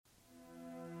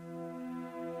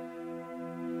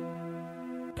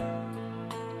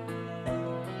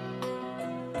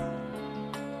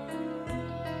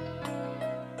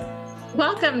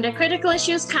Welcome to Critical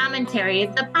Issues Commentary,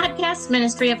 the podcast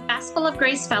ministry of Gospel of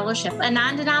Grace Fellowship, a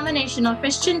non-denominational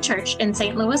Christian church in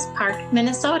St. Louis Park,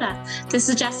 Minnesota. This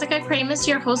is Jessica Kramus,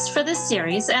 your host for this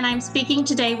series, and I'm speaking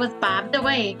today with Bob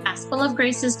DeWay, Gospel of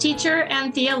Grace's teacher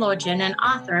and theologian and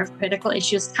author of Critical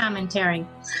Issues Commentary.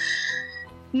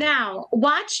 Now,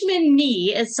 Watchman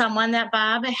Nee is someone that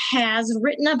Bob has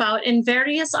written about in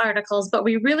various articles, but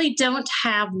we really don't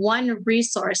have one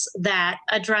resource that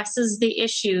addresses the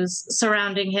issues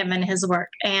surrounding him and his work.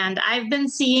 And I've been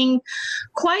seeing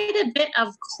quite a bit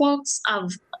of quotes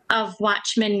of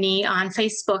Watchman Nee on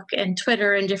Facebook and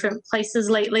Twitter and different places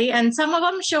lately, and some of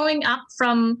them showing up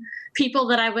from people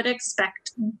that I would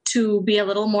expect to be a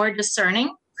little more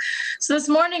discerning. So this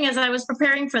morning, as I was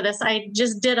preparing for this, I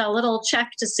just did a little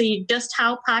check to see just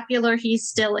how popular he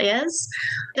still is.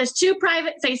 There's two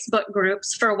private Facebook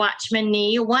groups for Watchman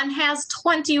Nee. One has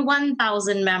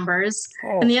 21,000 members,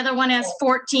 and the other one has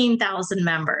 14,000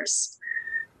 members.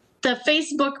 The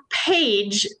Facebook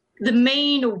page, the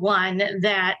main one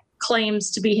that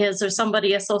claims to be his or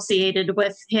somebody associated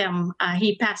with him,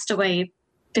 he passed away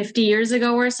 50 years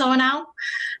ago or so now.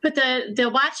 But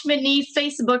the Watchman Nee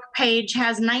Facebook page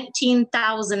has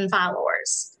 19,000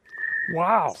 followers.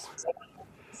 Wow.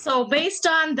 So based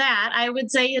on that, I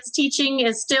would say his teaching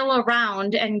is still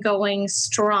around and going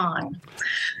strong.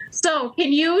 So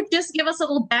can you just give us a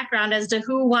little background as to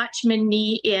who Watchman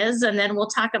Nee is, and then we'll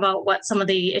talk about what some of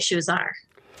the issues are.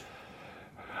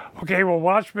 Okay, well,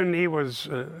 Watchman Nee was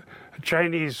a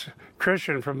Chinese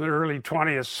Christian from the early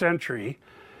 20th century,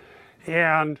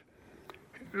 and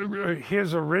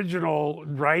his original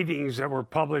writings that were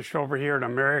published over here in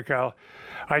America,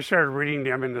 I started reading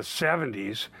them in the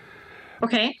 70s.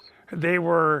 Okay. They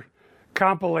were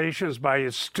compilations by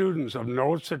his students of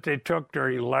notes that they took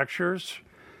during lectures.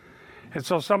 And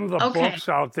so some of the books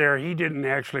out there he didn't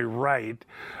actually write,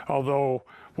 although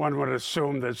one would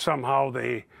assume that somehow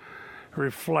they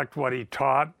reflect what he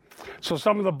taught. So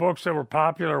some of the books that were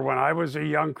popular when I was a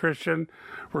young Christian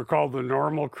were called The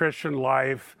Normal Christian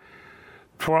Life,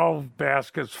 12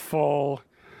 Baskets Full,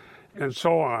 and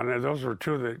so on. And those are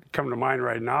two that come to mind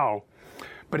right now.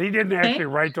 But he didn't actually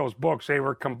write those books. They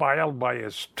were compiled by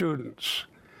his students.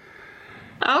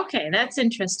 Okay, that's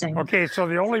interesting. Okay, so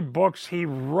the only books he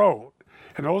wrote,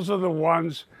 and those are the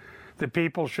ones that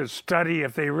people should study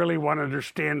if they really want to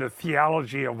understand the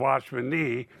theology of Watchman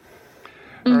Nee,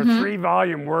 are a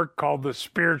 3-volume work called The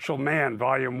Spiritual Man,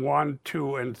 Volume 1,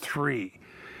 2, and 3.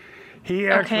 He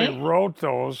actually wrote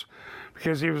those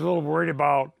because he was a little worried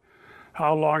about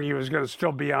how long he was going to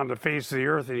still be on the face of the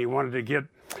earth, and he wanted to get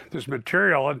this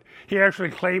material. And he actually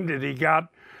claimed that he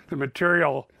got the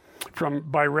material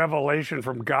by revelation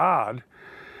from God.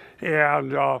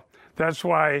 And that's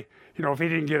why, if he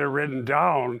didn't get it written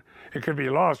down, it could be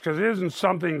lost, because it isn't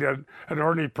something that an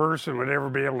ordinary person would ever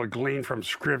be able to glean from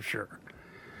Scripture.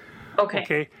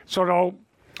 Okay, so now,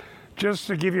 just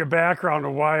to give you a background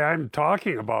of why I'm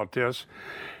talking about this,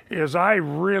 is I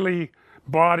really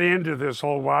bought into this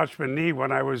whole Watchman Nee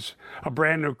when I was a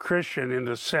brand new Christian in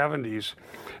the 70s.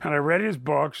 And I read his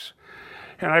books,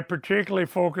 and I particularly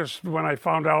focused when I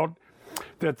found out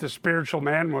that The Spiritual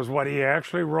Man was what he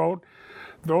actually wrote.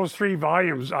 Those 3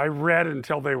 volumes I read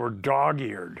until they were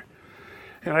dog-eared.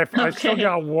 And I still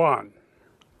got one.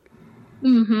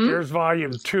 There's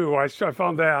volume 2. I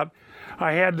found that.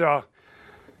 I had to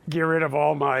get rid of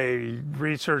all my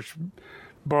research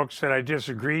books that I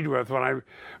disagreed with when I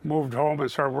moved home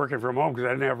and started working from home, because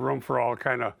I didn't have room for all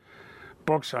kind of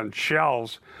books on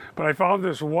shelves. But I found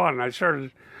this one. I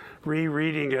started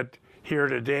rereading it here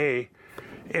today.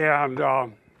 And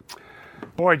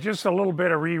boy, just a little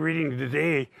bit of rereading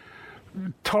today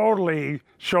totally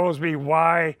shows me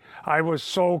why I was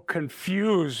so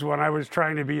confused when I was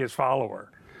trying to be his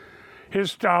follower.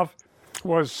 His stuff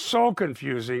was so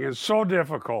confusing and so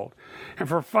difficult. And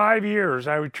for 5 years,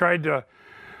 I tried to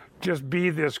just be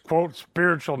this, quote,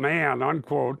 spiritual man,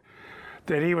 unquote,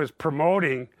 that he was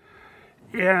promoting.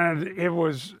 And it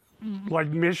was like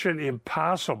mission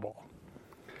impossible.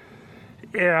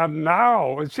 And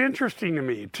now it's interesting to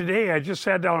me. Today, I just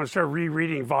sat down and started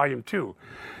rereading Volume 2.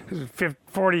 This is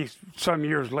 40-some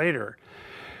years later,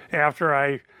 after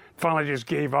I finally just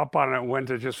gave up on it and went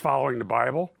to just following the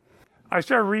Bible. I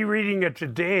started rereading it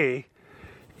today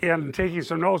and taking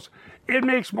some notes. It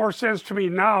makes more sense to me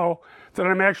now that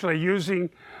I'm actually using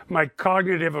my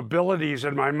cognitive abilities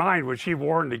in my mind, which he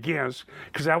warned against,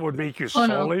 because that would make you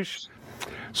soulish.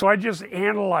 So I just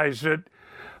analyzed it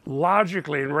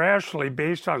logically and rationally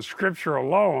based on Scripture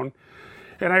alone,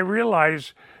 and I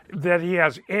realized that he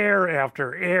has error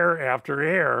after error after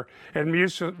error and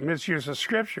misuse of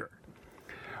Scripture.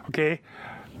 Okay?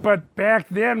 But back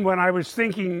then, when I was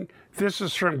thinking this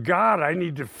is from God, I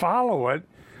need to follow it,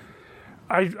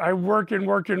 I worked and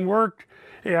worked and worked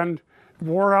and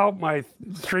wore out my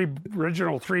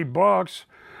original three books,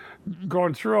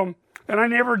 going through them, and I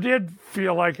never did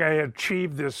feel like I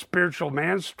achieved this spiritual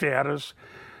man status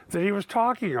that he was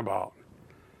talking about.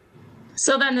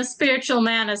 So then the spiritual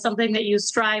man is something that you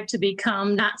strive to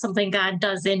become, not something God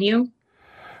does in you?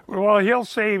 Well, he'll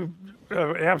say,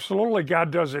 absolutely, God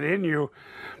does it in you,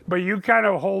 but you kind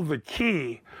of hold the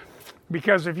key,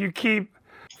 because if you keep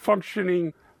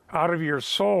functioning out of your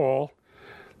soul,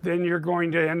 then you're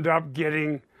going to end up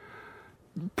getting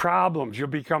problems. You'll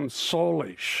become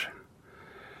soulish.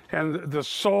 And the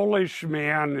soulish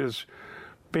man is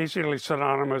basically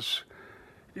synonymous,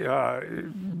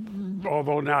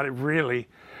 although not really,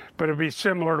 but it'd be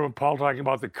similar to Paul talking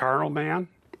about the carnal man.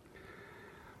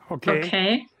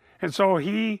 Okay. And so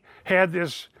he had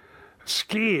this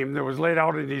scheme that was laid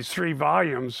out in these 3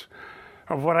 volumes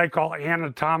of what I call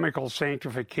anatomical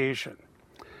sanctification.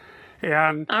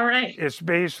 And it's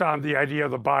based on the idea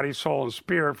of the body, soul, and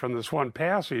spirit from this one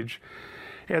passage.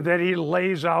 And then he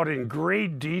lays out in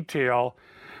great detail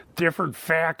different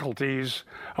faculties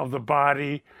of the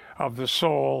body, of the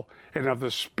soul, and of the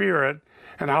spirit,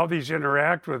 and how these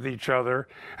interact with each other,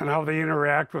 and how they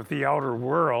interact with the outer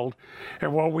world,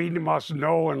 and what we must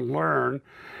know and learn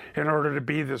in order to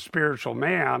be the spiritual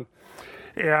man.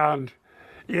 And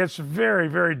it's very,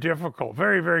 very difficult,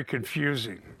 very, very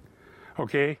confusing,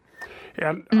 okay?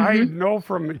 And I know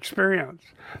from experience,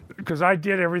 because I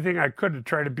did everything I could to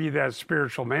try to be that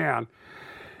spiritual man,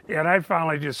 and I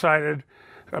finally decided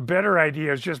a better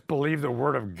idea is just believe the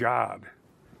Word of God.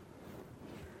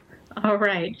 All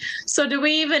right. So do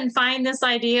we even find this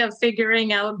idea of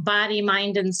figuring out body,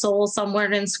 mind, and soul somewhere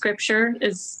in Scripture?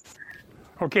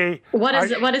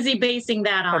 What is he basing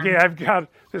that on? Okay, I've got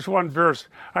this one verse.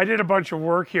 I did a bunch of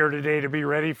work here today to be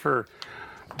ready for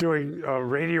doing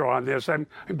radio on this. I'm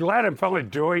glad I'm finally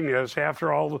doing this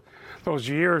after all those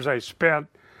years I spent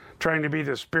trying to be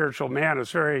the spiritual man.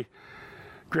 It's very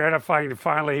gratifying to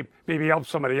finally maybe help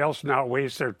somebody else not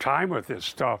waste their time with this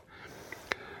stuff.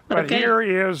 But here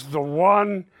is the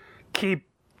one key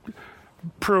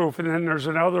proof, and then there's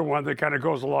another one that kind of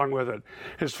goes along with it.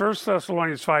 It's 1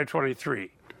 Thessalonians 5:23.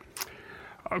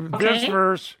 This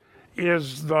verse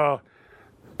is the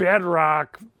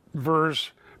bedrock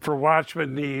verse for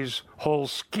Watchman Nee's whole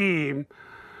scheme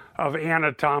of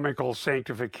anatomical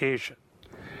sanctification.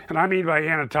 And I mean by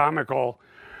anatomical,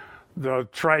 the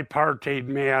tripartite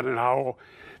man and how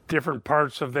different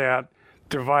parts of that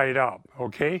divide up,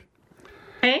 okay?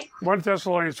 1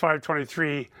 Thessalonians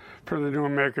 5:23 from the New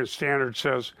American Standard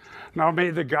says, "Now may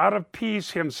the God of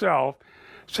peace himself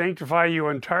sanctify you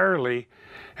entirely,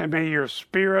 and may your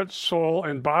spirit, soul,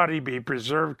 and body be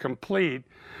preserved complete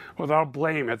without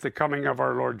blame at the coming of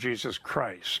our Lord Jesus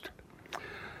Christ."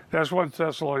 That's 1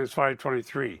 Thessalonians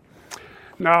 5:23.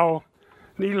 Now,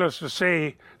 needless to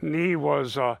say, Nee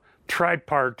was a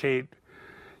tripartite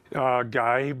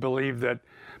guy. He believed that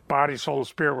body, soul, and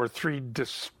spirit were 3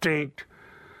 distinct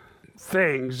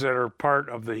things that are part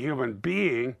of the human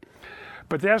being,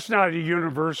 but that's not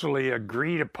universally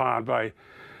agreed upon by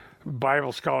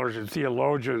Bible scholars and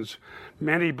theologians.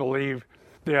 Many believe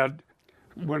that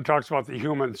when it talks about the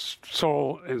human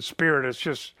soul and spirit, it's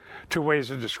just 2 ways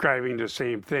of describing the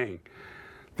same thing.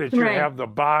 That you have the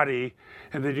body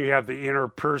and then you have the inner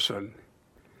person,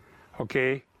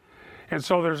 okay? And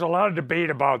so there's a lot of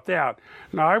debate about that.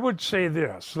 Now, I would say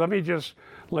this. Let me just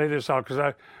lay this out,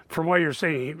 because from what you're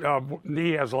saying,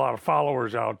 Nee has a lot of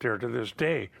followers out there to this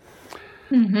day.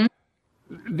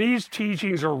 These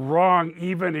teachings are wrong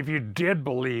even if you did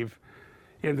believe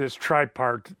in this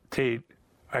tripartite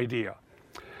idea.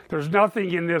 There's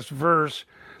nothing in this verse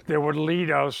that would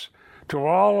lead us to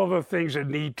all of the things that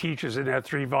Nee teaches in that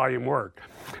 3-volume work.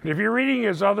 And if you're reading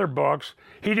his other books,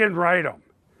 he didn't write them.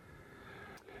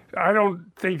 I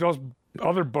don't think those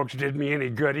other books did me any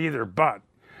good either, but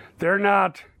they're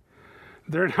not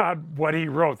what he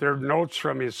wrote. They're notes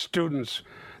from his students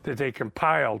that they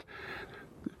compiled.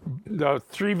 The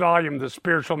 3-volume, The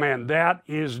Spiritual Man, that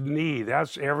is Nee.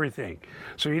 That's everything.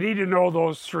 So you need to know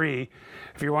those 3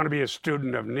 if you want to be a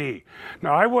student of Nee.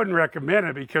 Now, I wouldn't recommend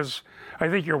it because I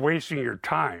think you're wasting your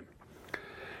time,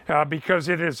 because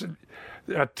it is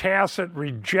a tacit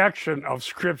rejection of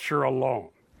Scripture alone.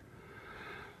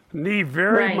 Nee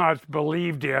very much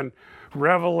believed in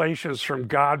revelations from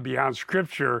God beyond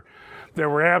Scripture that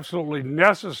were absolutely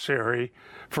necessary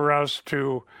for us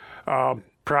to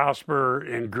prosper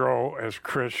and grow as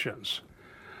Christians.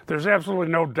 There's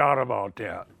absolutely no doubt about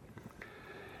that.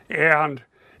 And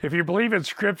if you believe in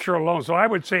Scripture alone, so I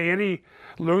would say any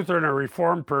Lutheran or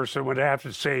Reformed person would have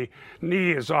to say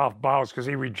Nee is off bounds because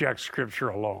he rejects Scripture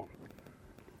alone.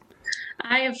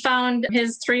 I have found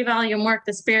his 3-volume work,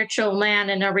 The Spiritual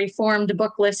Man, in a Reformed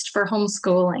book list for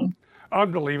homeschooling.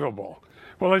 Unbelievable.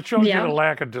 Well, it shows you the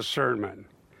lack of discernment.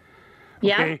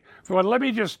 Okay. Yeah. Well,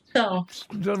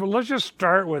 let's just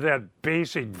start with that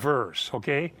basic verse,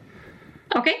 okay?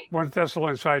 Okay. 1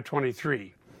 Thessalonians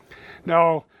 5:23.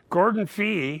 Now, Gordon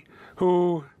Fee,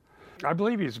 who I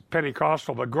believe he's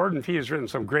Pentecostal, but Gordon Fee has written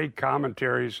some great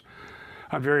commentaries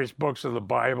on various books of the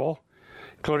Bible,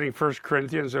 including 1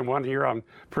 Corinthians and one here on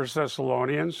 1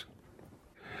 Thessalonians.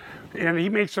 And he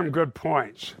makes some good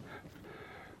points.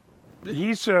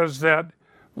 He says that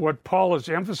what Paul is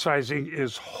emphasizing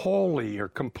is wholly or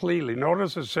completely.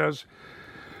 Notice it says,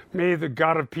 may the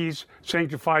God of peace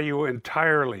sanctify you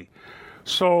entirely.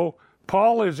 So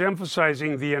Paul is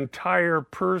emphasizing the entire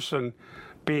person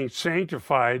being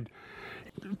sanctified.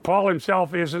 Paul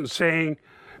himself isn't saying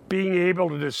being able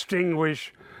to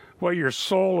distinguish what your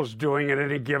soul is doing at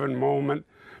any given moment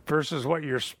versus what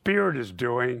your spirit is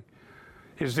doing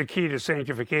is the key to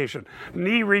sanctification.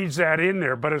 Nee reads that in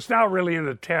there, but it's not really in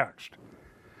the text.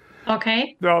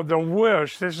 Okay. The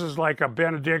wish, this is like a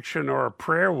benediction or a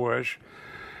prayer wish,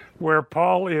 where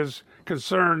Paul is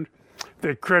concerned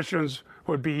that Christians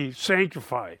would be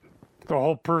sanctified. The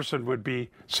whole person would be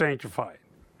sanctified.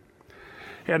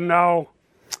 And now,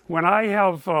 when I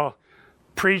have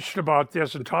preached about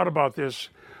this and taught about this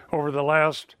over the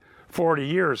last 40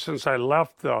 years since I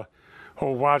left the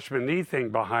whole Watchman Nee thing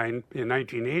behind in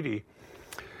 1980,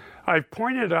 I've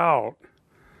pointed out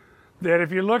that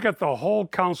if you look at the whole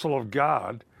counsel of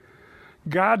God,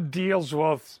 God deals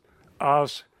with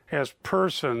us as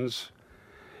persons.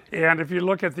 And if you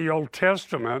look at the Old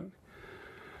Testament,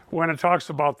 when it talks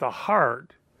about the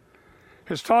heart,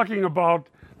 it's talking about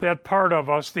that part of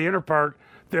us, the inner part,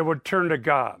 that would turn to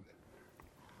God.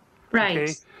 Right.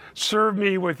 Okay? Serve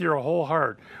me with your whole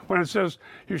heart. When it says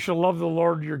you shall love the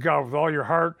Lord your God with all your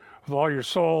heart, with all your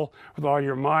soul, with all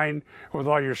your mind, with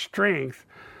all your strength,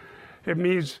 it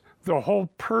means the whole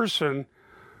person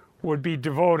would be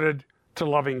devoted to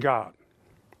loving God.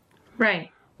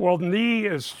 Right. Well, Nee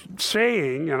is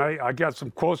saying, and I got some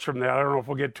quotes from that, I don't know if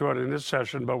we'll get to it in this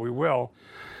session, but we will,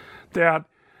 that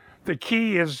the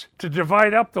key is to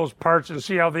divide up those parts and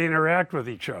see how they interact with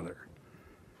each other.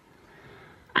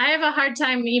 I have a hard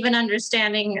time even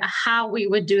understanding how we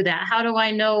would do that. How do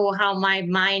I know how my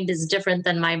mind is different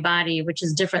than my body, which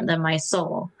is different than my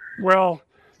soul? Well,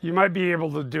 you might be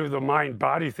able to do the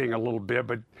mind-body thing a little bit,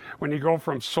 but when you go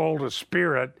from soul to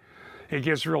spirit, it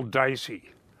gets real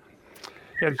dicey.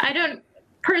 I don't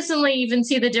personally even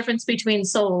see the difference between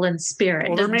soul and spirit.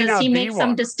 Well, Does he make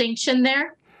some distinction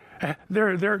there?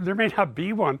 There may not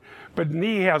be one, but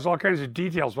Nee has all kinds of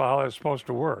details about how that's supposed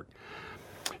to work.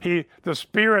 The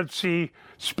spirit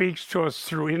speaks to us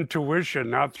through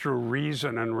intuition, not through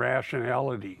reason and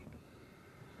rationality.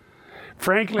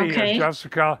 Frankly,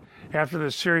 Jessica, after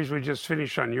the series we just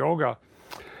finished on yoga,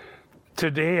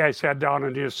 today I sat down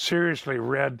and just seriously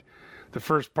read the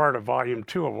first part of Volume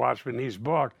 2 of Watchman Nee's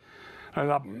book. I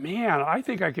thought, man, I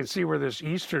think I can see where this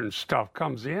Eastern stuff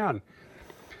comes in.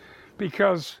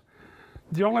 Because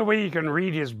the only way you can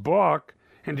read his book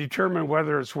and determine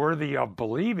whether it's worthy of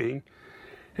believing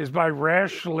is by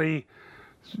rationally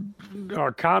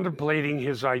contemplating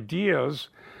his ideas,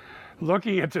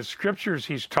 looking at the scriptures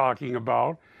he's talking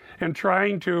about, and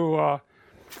trying to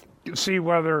see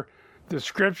whether the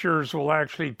scriptures will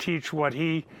actually teach what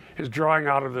he is drawing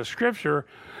out of the scripture.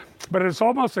 But it's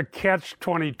almost a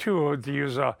catch-22, to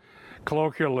use a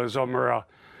colloquialism or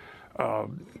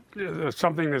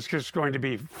something that's just going to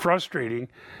be frustrating,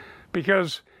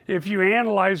 because if you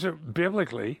analyze it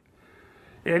biblically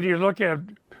and you look at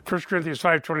 1 Corinthians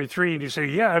 5:23 and you say,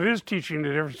 yeah, it is teaching the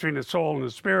difference between the soul and the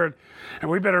spirit,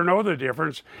 and we better know the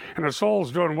difference, and the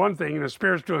soul's doing one thing and the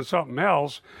spirit's doing something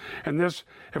else, and this,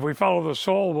 if we follow the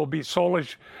soul, will be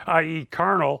soulish, i.e.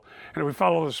 carnal, and if we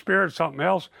follow the spirit, something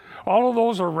else. All of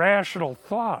those are rational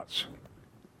thoughts.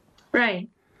 Right.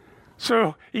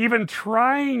 So even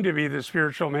trying to be the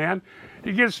spiritual man,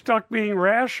 you get stuck being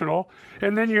rational,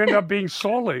 and then you end up being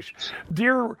soulish.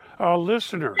 Dear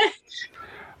listener,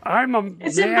 I'm a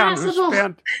man who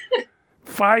spent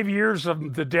 5 years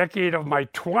of the decade of my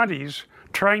 20s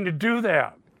trying to do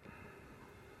that.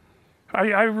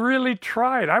 I really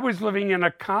tried. I was living in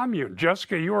a commune.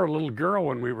 Jessica, you were a little girl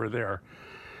when we were there.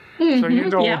 So you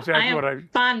know exactly what I have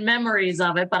fond memories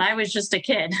of it, but I was just a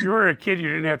kid. You were a kid, you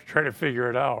didn't have to try to figure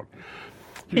it out.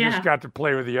 You just got to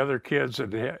play with the other kids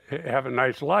and have a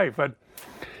nice life. But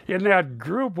in that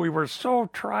group, we were so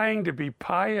trying to be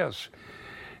pious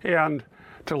and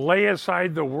to lay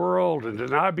aside the world and to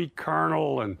not be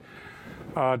carnal and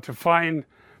to find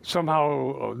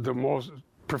somehow the most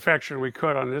perfection we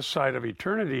could on this side of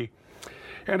eternity.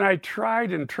 And I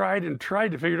tried and tried and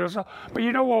tried to figure this out. But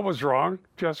you know what was wrong,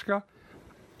 Jessica?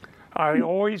 I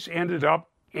always ended up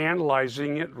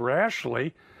analyzing it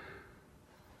rationally,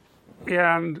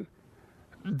 and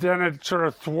then it sort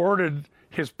of thwarted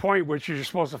his point, which is you're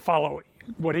supposed to follow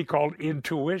what he called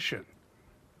intuition.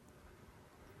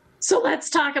 So let's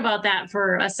talk about that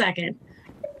for a second.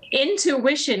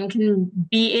 Intuition can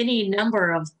be any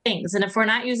number of things. And if we're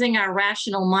not using our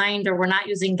rational mind, or we're not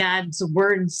using God's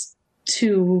words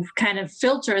to kind of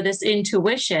filter this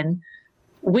intuition,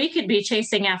 we could be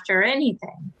chasing after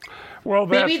anything. Well,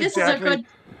 maybe this is a good...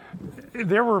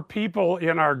 There were people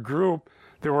in our group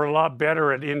that were a lot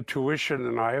better at intuition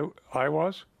than I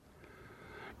was.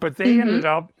 But they ended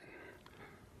up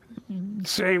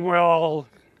saying, well,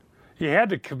 you had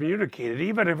to communicate it,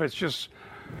 even if it's just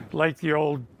like the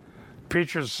old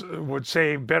preachers would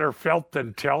say, better felt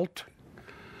than telt.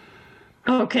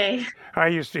 Okay. I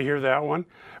used to hear that one,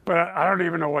 but I don't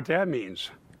even know what that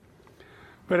means.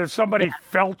 But if somebody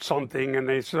felt something and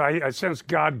they said, I sense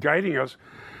God guiding us,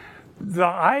 the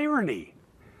irony,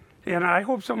 and I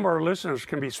hope some of our listeners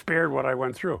can be spared what I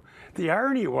went through. The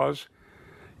irony was,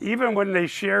 even when they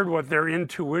shared what their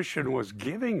intuition was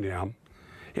giving them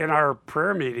in our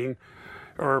prayer meeting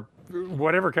or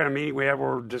whatever kind of meeting we have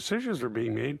where decisions are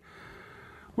being made,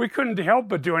 we couldn't help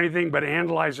but do anything but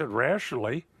analyze it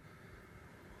rationally.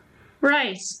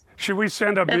 Right. Should we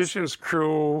send a missions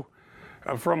crew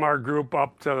from our group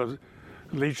up to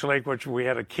Leech Lake, which we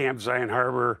had a Camp Zion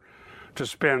Harbor, to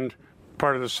spend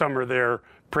part of the summer there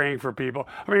praying for people?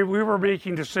 I mean, we were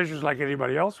making decisions like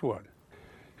anybody else would.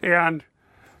 And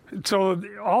so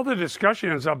all the discussion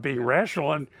ends up being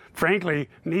rational. And frankly,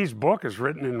 Nee's book is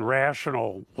written in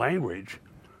rational language.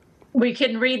 We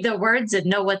can read the words and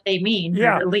know what they mean, or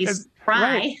at least try.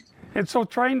 Right. And so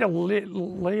trying to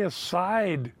lay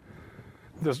aside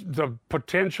the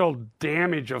potential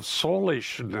damage of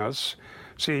soulishness.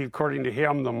 See, according to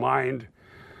him, the mind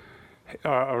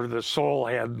or the soul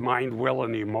had mind, will,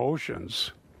 and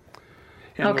emotions.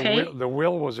 And the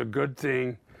will was a good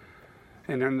thing,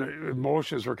 and then the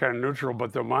emotions were kind of neutral,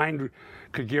 but the mind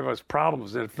could give us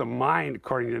problems. And if the mind,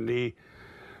 according to Nee,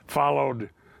 followed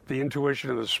the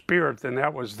intuition of the spirit, then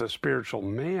that was the spiritual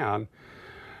man.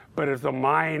 But if the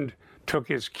mind took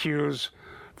its cues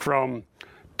from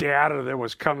data that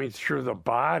was coming through the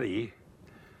body,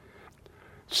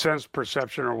 sense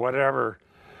perception or whatever,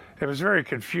 it was very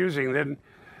confusing. Then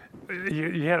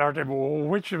you had our time,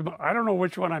 well, I don't know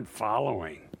which one I'm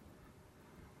following.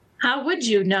 How would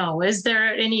you know? Is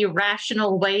there any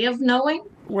rational way of knowing?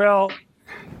 Well,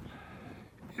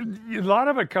 a lot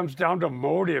of it comes down to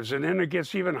motives, and then it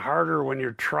gets even harder when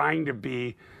you're trying to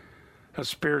be a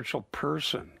spiritual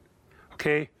person.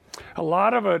 Okay? A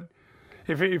lot of it,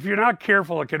 if you're not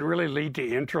careful, it can really lead to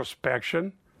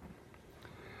introspection.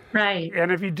 Right.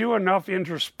 And if you do enough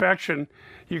introspection,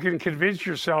 you can convince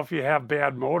yourself you have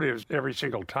bad motives every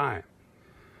single time.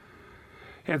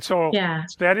 And so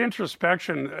that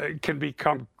introspection can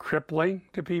become crippling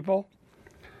to people.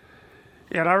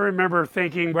 And I remember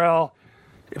thinking, well,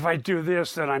 if I do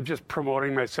this, then I'm just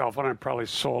promoting myself, and I'm probably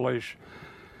soulish.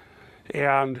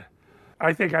 And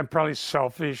I think I'm probably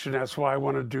selfish, and that's why I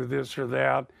want to do this or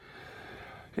that.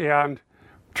 And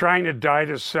trying to die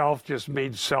to self just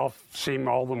made self seem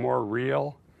all the more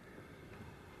real.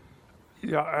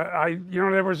 Yeah,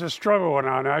 there was a struggle going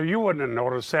on. Now, you wouldn't have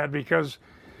noticed that because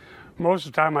most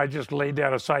of the time I just laid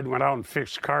that aside and went out and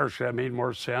fixed cars. That made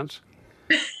more sense.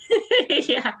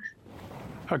 Yeah.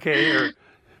 Okay.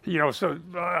 So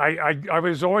I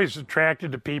was always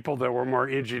attracted to people that were more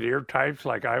engineer types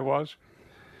like I was.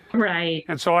 Right.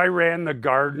 And so I ran the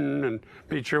garden and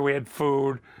made sure we had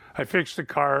food. I fixed the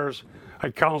cars. I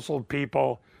counseled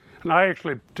people. And I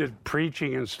actually did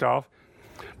preaching and stuff.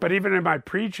 But even in my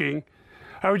preaching,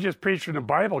 I was just preaching the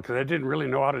Bible because I didn't really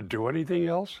know how to do anything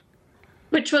else.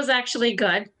 Which was actually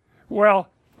good. Well,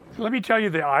 let me tell you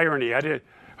the irony.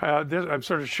 I'm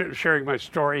sort of sharing my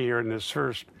story here in this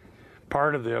first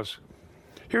part of this.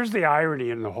 Here's the irony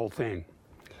in the whole thing.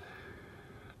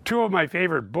 Two of my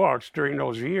favorite books during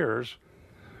those years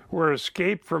were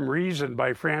Escape from Reason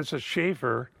by Francis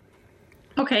Schaeffer.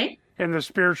 Okay. And The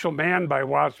Spiritual Man by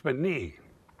Watchman Nee.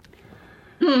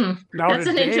 Now that's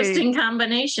an interesting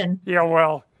combination. Yeah,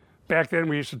 well, back then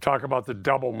we used to talk about the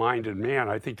double-minded man.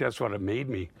 I think that's what it made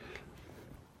me.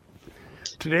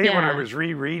 Today, when I was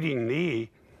rereading Nee,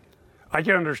 I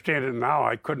can understand it now.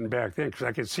 I couldn't back then because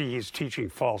I could see he's teaching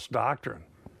false doctrine.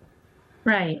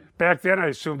 Right. Back then I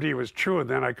assumed he was true, and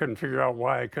then I couldn't figure out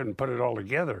why I couldn't put it all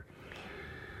together.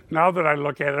 Now that I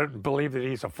look at it and believe that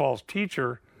he's a false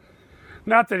teacher,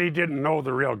 not that he didn't know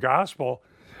the real gospel,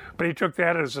 but he took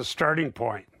that as a starting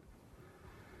point.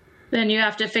 Then you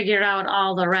have to figure out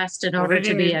all the rest in order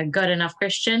to be a good enough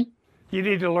Christian? You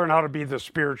need to learn how to be the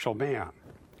spiritual man.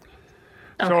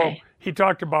 Okay. So he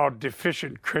talked about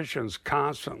deficient Christians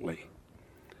constantly.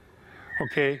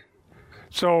 Okay?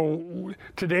 So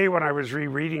today when I was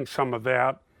rereading some of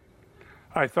that,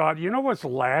 I thought, you know what's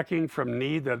lacking from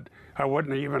me that I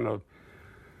wouldn't even have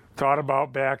thought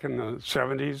about back in the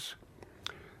 70s?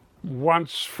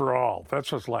 Once for all.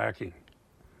 That's what's lacking.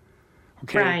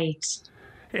 Okay? Right.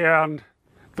 And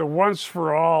the once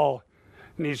for all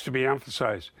needs to be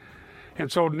emphasized.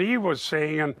 And so Nee was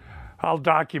saying, and I'll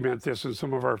document this in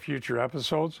some of our future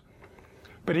episodes,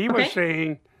 but he was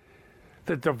saying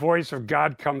that the voice of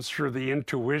God comes through the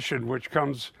intuition, which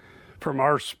comes from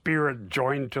our spirit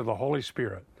joined to the Holy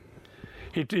Spirit.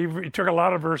 He took a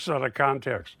lot of verses out of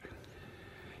context.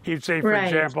 He'd say, for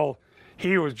example,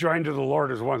 he who was joined to the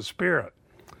Lord is one spirit.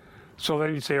 So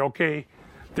then he'd say, okay,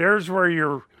 there's where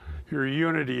your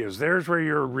unity is. There's where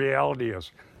your reality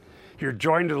is. You're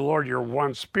joined to the Lord, you're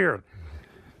one spirit.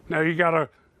 Now you got to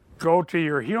go to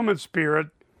your human spirit,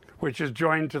 which is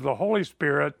joined to the Holy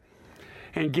Spirit,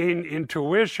 and gain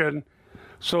intuition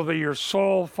so that your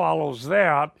soul follows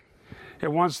that.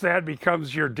 And once that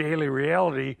becomes your daily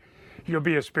reality, you'll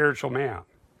be a spiritual man.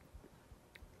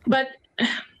 But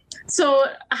so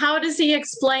how does he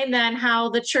explain then how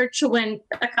the church went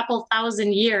a couple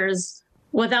thousand years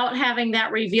without having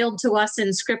that revealed to us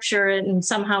in Scripture and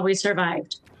somehow we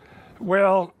survived?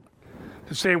 Well,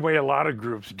 the same way a lot of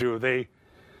groups do.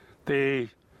 They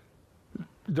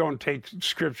don't take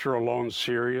Scripture alone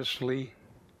seriously.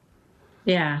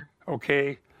 Yeah.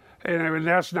 Okay? And I mean,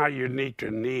 that's not unique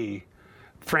to me.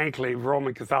 Frankly,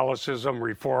 Roman Catholicism,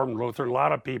 Reformed, Lutheran, a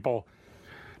lot of people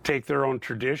take their own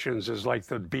traditions as like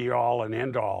the be-all and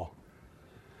end-all.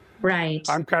 Right.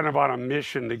 I'm kind of on a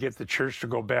mission to get the church to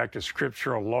go back to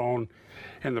Scripture alone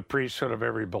and the priesthood of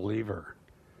every believer.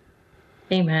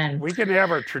 Amen. We can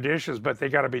have our traditions, but they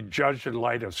got to be judged in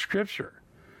light of Scripture.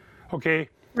 Okay?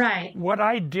 Right. What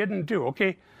I didn't do,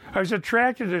 okay, I was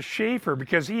attracted to Schaeffer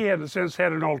because he had, in a sense,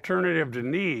 had an alternative to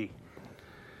Nee,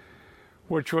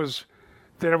 which was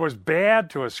that it was bad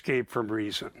to escape from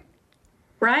reason.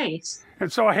 Right.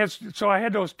 And so I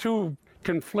had those two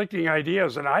conflicting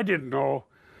ideas, and I didn't know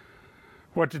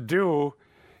what to do.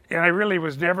 And I really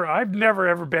I've never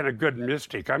ever been a good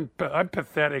mystic. I'm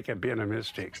pathetic at being a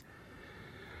mystic.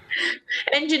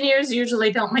 Engineers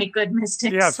usually don't make good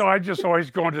mystics. Yeah, so I just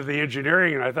always go into the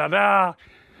engineering, and I thought,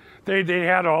 they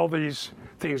had all these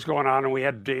things going on, and we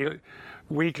had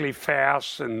weekly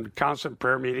fasts and constant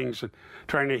prayer meetings and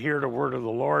trying to hear the word of the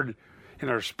Lord in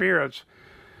our spirits.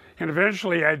 And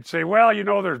eventually I'd say, well, you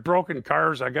know, there's broken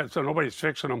cars. So nobody's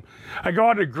fixing them. I go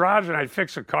out in the garage and I'd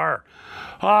fix a car.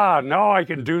 Now I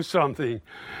can do something.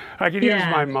 I can use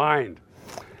my mind.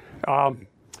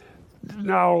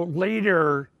 Now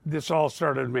later, this all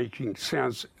started making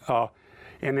sense.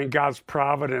 And in God's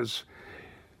providence,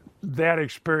 that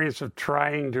experience of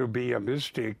trying to be a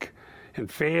mystic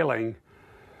and failing.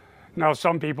 Now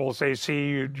some people say, see,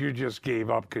 you just gave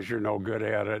up because you're no good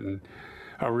at it. And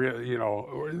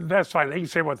that's fine. They can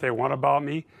say what they want about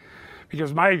me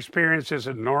because my experience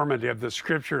isn't normative. The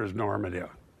Scripture is normative.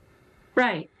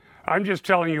 Right. I'm just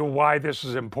telling you why this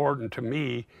is important to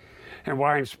me and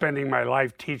why I'm spending my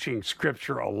life teaching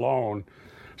Scripture alone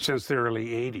since the early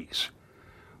 80s.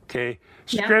 Okay?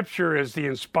 Yeah. Scripture is the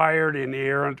inspired,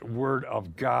 inerrant Word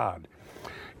of God.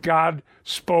 God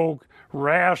spoke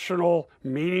rational,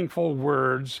 meaningful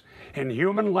words in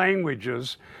human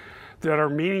languages that are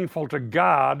meaningful to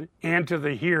God and to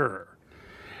the hearer.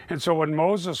 And so when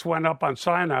Moses went up on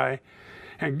Sinai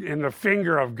and the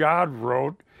finger of God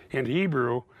wrote in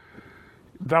Hebrew,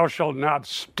 thou shalt not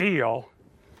steal,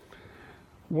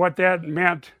 what that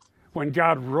meant when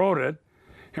God wrote it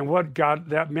and what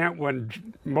that meant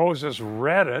when Moses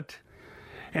read it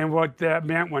and what that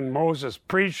meant when Moses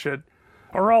preached it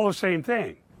are all the same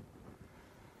thing.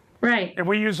 Right. And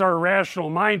we use our rational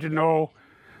mind to know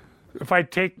if I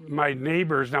take my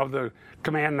neighbors, now the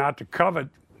command not to covet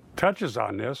touches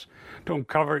on this. Don't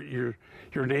covet your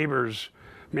neighbor's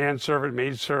manservant,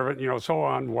 maidservant, so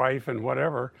on, wife and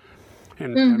whatever.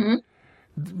 And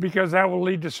because that will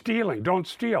lead to stealing. Don't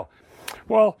steal.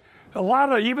 Well, a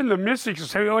lot of, even the mystics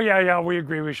say, oh yeah, we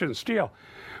agree we shouldn't steal.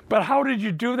 But how did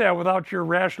you do that without your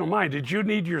rational mind? Did you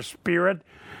need your spirit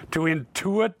to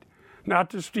intuit not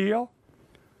to steal?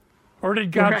 Or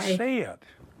did God say it?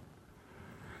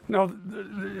 Now,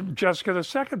 Jessica, the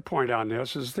second point on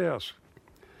this is this.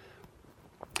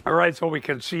 All right, so we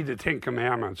can see the Ten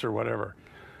Commandments or whatever.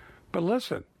 But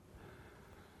listen,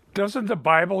 doesn't the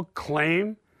Bible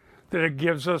claim that it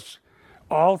gives us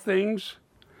all things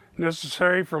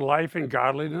necessary for life and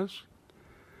godliness?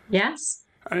 Yes.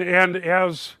 And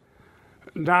as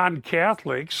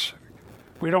non-Catholics,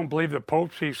 we don't believe the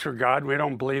Pope speaks for God. We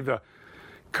don't believe the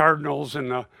cardinals and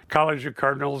the College of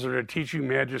Cardinals or the teaching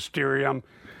magisterium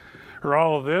or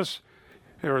all of this,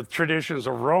 or traditions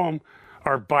of Rome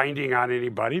are binding on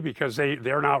anybody because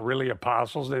they're not really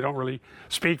apostles. They don't really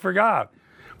speak for God.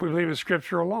 We believe in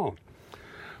Scripture alone.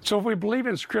 So if we believe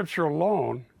in Scripture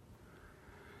alone,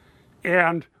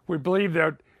 and we believe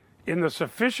that in the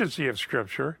sufficiency of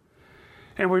Scripture,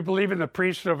 and we believe in the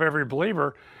priesthood of every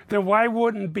believer, then why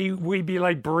wouldn't we be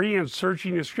like Bereans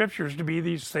searching the Scriptures to be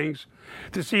these things,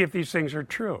 to see if these things are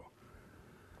true?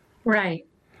 Right.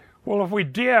 Well, if we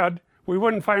did, we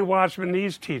wouldn't find Watchman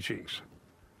Nee's teachings.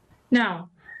 No.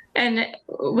 And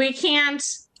we can't.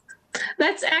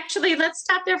 Let's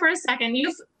stop there for a second.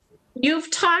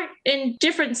 You've talked in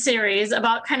different series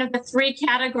about kind of the three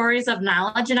categories of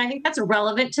knowledge, and I think that's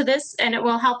relevant to this, and it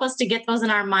will help us to get those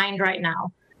in our mind right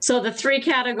now. So the three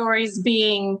categories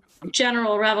being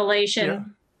general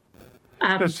revelation,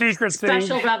 the secret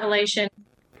special things. Revelation.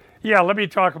 Yeah, let me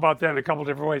talk about that in a couple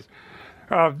different ways.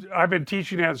 I've been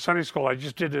teaching that in Sunday school. I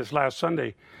just did this last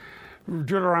Sunday.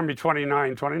 Deuteronomy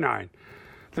 29:29.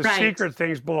 The Right. secret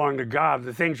things belong to God.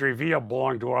 The things revealed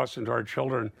belong to us and to our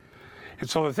children. And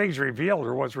so the things revealed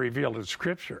are what's revealed in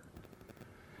Scripture.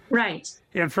 Right.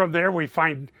 And from there we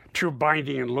find true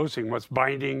binding and loosing. What's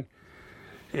binding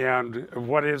and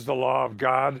what is the law of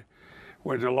God,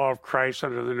 when the law of Christ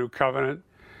under the new covenant.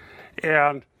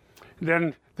 And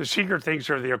then the secret things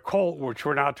are the occult, which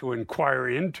we're not to inquire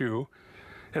into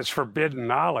as forbidden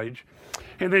knowledge.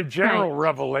 And then general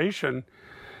revelation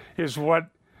is what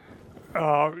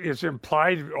is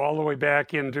implied all the way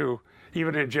back into,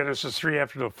 even in Genesis 3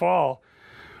 after the fall,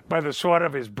 by the sweat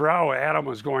of his brow, Adam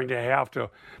was going to have to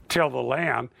till the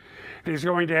land. And he's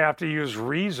going to have to use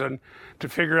reason to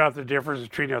figure out the difference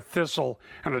between a thistle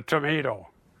and a tomato.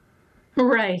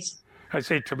 Right. I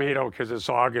say tomato because it's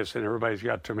August and everybody's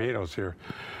got tomatoes here.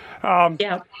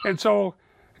 Yeah. And so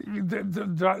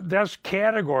that's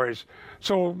categories.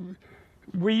 So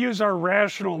we use our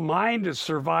rational mind to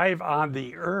survive on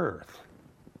the earth.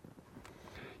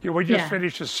 You know, we just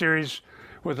finished a series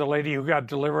with a lady who got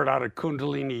delivered out of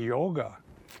Kundalini yoga.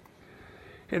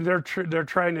 And they're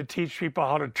trying to teach people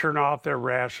how to turn off their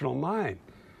rational mind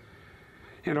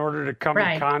in order to come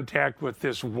in contact with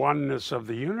this oneness of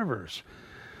the universe.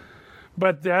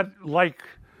 But that, like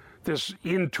this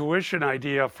intuition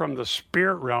idea from the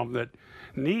spirit realm that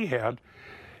Nee had,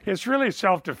 it's really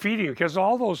self-defeating because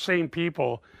all those same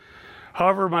people,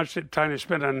 however much time they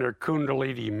spend on their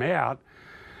Kundalini mat,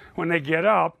 when they get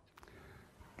up,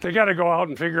 they got to go out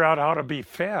and figure out how to be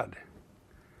fed.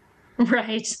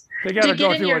 Right. They got to go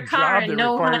get in through your a car job and that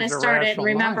know how to requires a start it and rational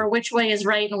remember mind. which way is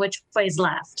right and which way is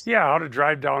left. Yeah, how to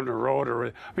drive down the road, or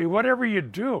I mean, whatever you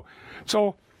do.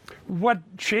 So what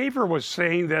Shaver was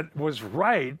saying that was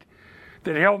right,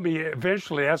 that helped me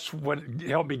eventually, that's what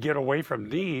helped me get away from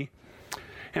Nee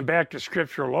and back to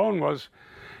Scripture alone, was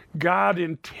God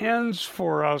intends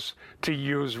for us to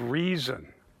use reason.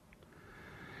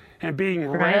 And being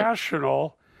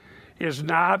rational is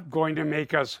not going to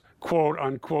make us, quote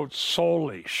unquote,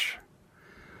 soulish.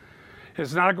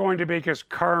 It's not going to make us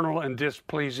carnal and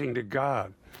displeasing to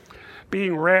God.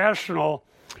 Being rational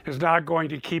is not going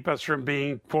to keep us from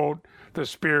being, quote, the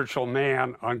spiritual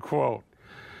man, unquote,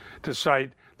 to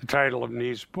cite the title of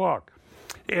Nee's book.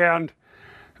 And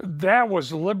that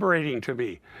was liberating to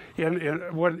me. In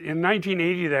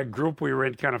 1980, that group we were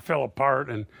in kind of fell apart,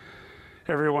 and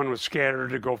everyone was scattered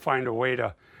to go find a way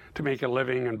to make a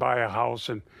living and buy a house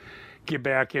and get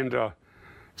back into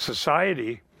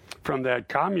society from that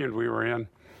commune we were in.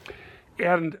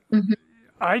 And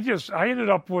I ended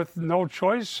up with no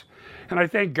choice, and I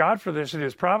thank God for this, and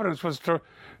his providence was to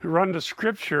run to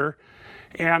Scripture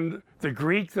and the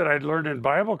Greek that I'd learned in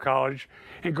Bible college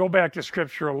and go back to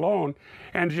Scripture alone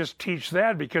and just teach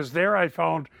that, because there I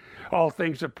found all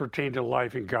things that pertain to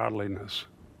life and godliness.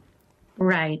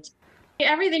 Right.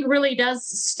 Everything really does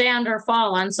stand or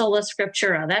fall on sola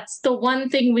scriptura. That's the one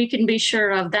thing we can be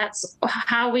sure of. That's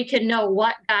how we can know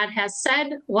what God has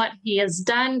said, what he has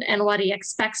done, and what he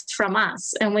expects from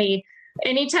us. And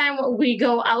anytime we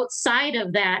go outside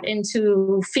of that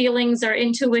into feelings or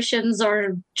intuitions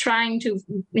or trying to,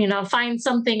 find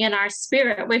something in our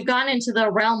spirit, we've gone into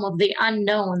the realm of the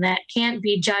unknown that can't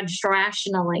be judged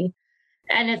rationally.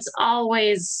 and it's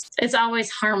always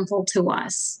harmful to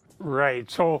us. Right.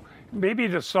 So maybe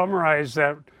to summarize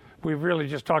that, we've really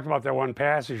just talked about that one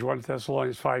passage, 1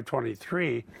 Thessalonians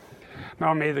 5:23.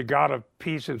 Now may the God of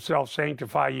peace himself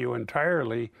sanctify you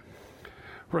entirely.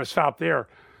 We're going to stop there.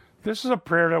 This is a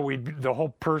prayer that the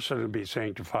whole person would be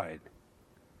sanctified.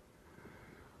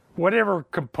 Whatever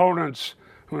components,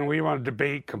 when we want to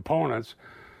debate components,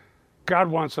 God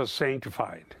wants us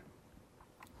sanctified.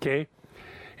 Okay?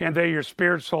 And that your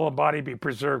spirit, soul, and body be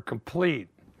preserved complete.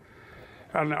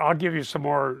 And I'll give you some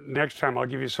more next time. I'll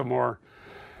give you some more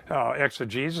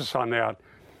exegesis on that.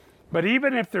 But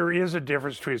even if there is a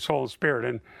difference between soul and spirit,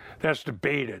 and that's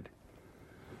debated.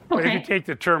 But if you take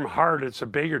the term heart, it's a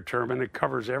bigger term, and it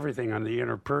covers everything on the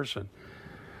inner person.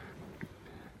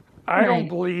 I don't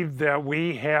believe that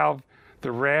we have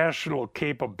the rational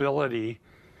capability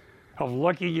of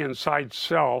looking inside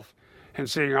self and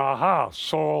saying, aha,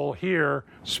 soul here,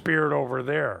 spirit over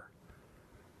there.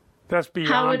 That's beyond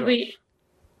us. How would we?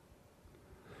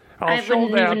 I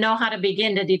wouldn't even know how to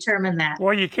begin to determine that.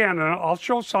 Well, you can, and I'll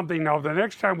show something now. The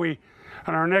next time on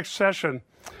our next session,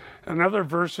 another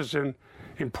verse is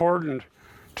important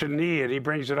to me, and he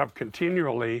brings it up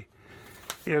continually,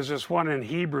 is this one in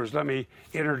Hebrews. Let me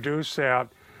introduce that,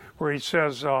 where he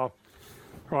says, well,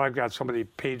 I've got so many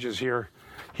pages here.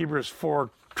 Hebrews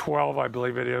 4:12, I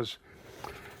believe it is.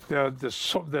 That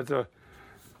the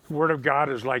Word of God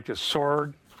is like a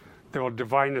sword that will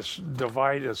divide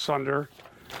asunder.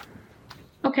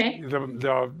 Okay.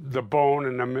 The bone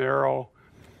and the marrow,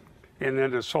 and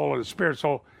then the soul and the spirit.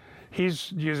 So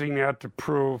he's using that to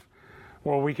prove,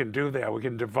 well, we can do that. We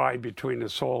can divide between the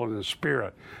soul and the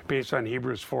spirit based on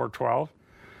Hebrews 4:12.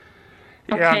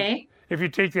 Okay. And if you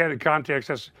take that in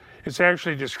context, it's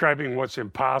actually describing what's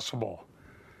impossible.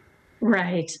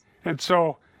 Right. And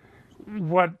so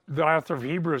what the author of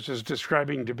Hebrews is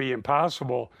describing to be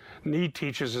impossible, he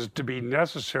teaches is to be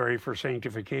necessary for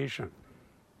sanctification.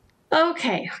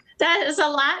 Okay, that is a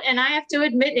lot, and I have to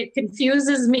admit it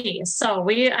confuses me. So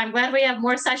I'm glad we have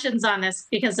more sessions on this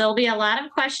because there'll be a lot of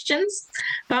questions,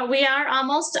 but we are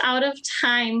almost out of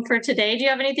time for today. Do you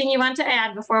have anything you want to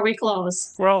add before we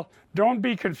close? Well, don't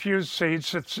be confused,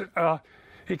 saints.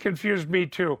 It confused me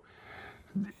too.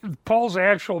 Paul's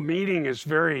actual meaning is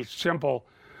very simple.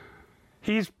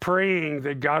 He's praying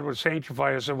that God would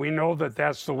sanctify us, and we know that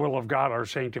that's the will of God, our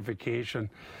sanctification.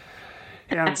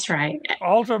 And that's right.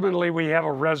 Ultimately, we have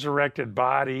a resurrected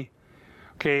body,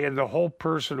 okay, and the whole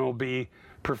person will be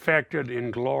perfected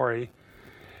in glory.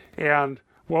 And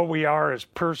what we are as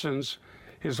persons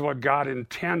is what God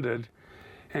intended,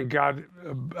 and God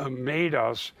made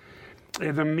us.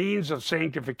 And the means of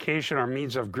sanctification are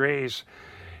means of grace,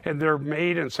 and they're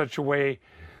made in such a way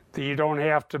that you don't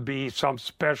have to be some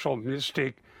special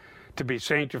mystic to be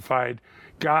sanctified.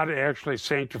 God actually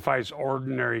sanctifies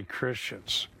ordinary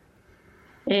Christians.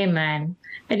 Amen.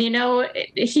 And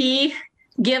he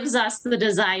gives us the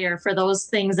desire for those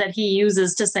things that he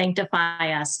uses to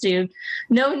sanctify us.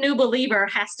 No new believer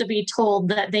has to be told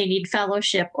that they need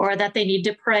fellowship or that they need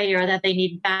to pray or that they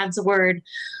need God's word.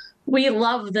 We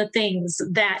love the things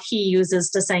that he uses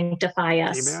to sanctify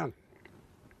us. Amen.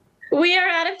 We are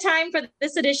out of time for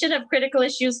this edition of Critical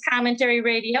Issues Commentary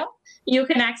Radio. You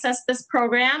can access this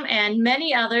program and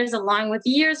many others along with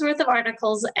years worth of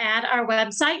articles at our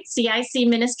website,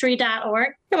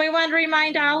 cicministry.org. And we want to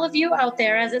remind all of you out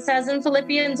there, as it says in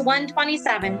Philippians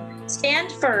 1:27,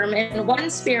 stand firm in one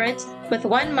spirit with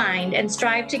one mind and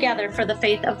strive together for the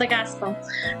faith of the gospel.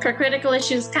 For Critical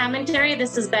Issues Commentary,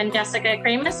 this has been Jessica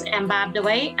Kramus and Bob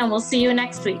DeWay, and we'll see you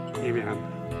next week.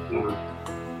 Amen.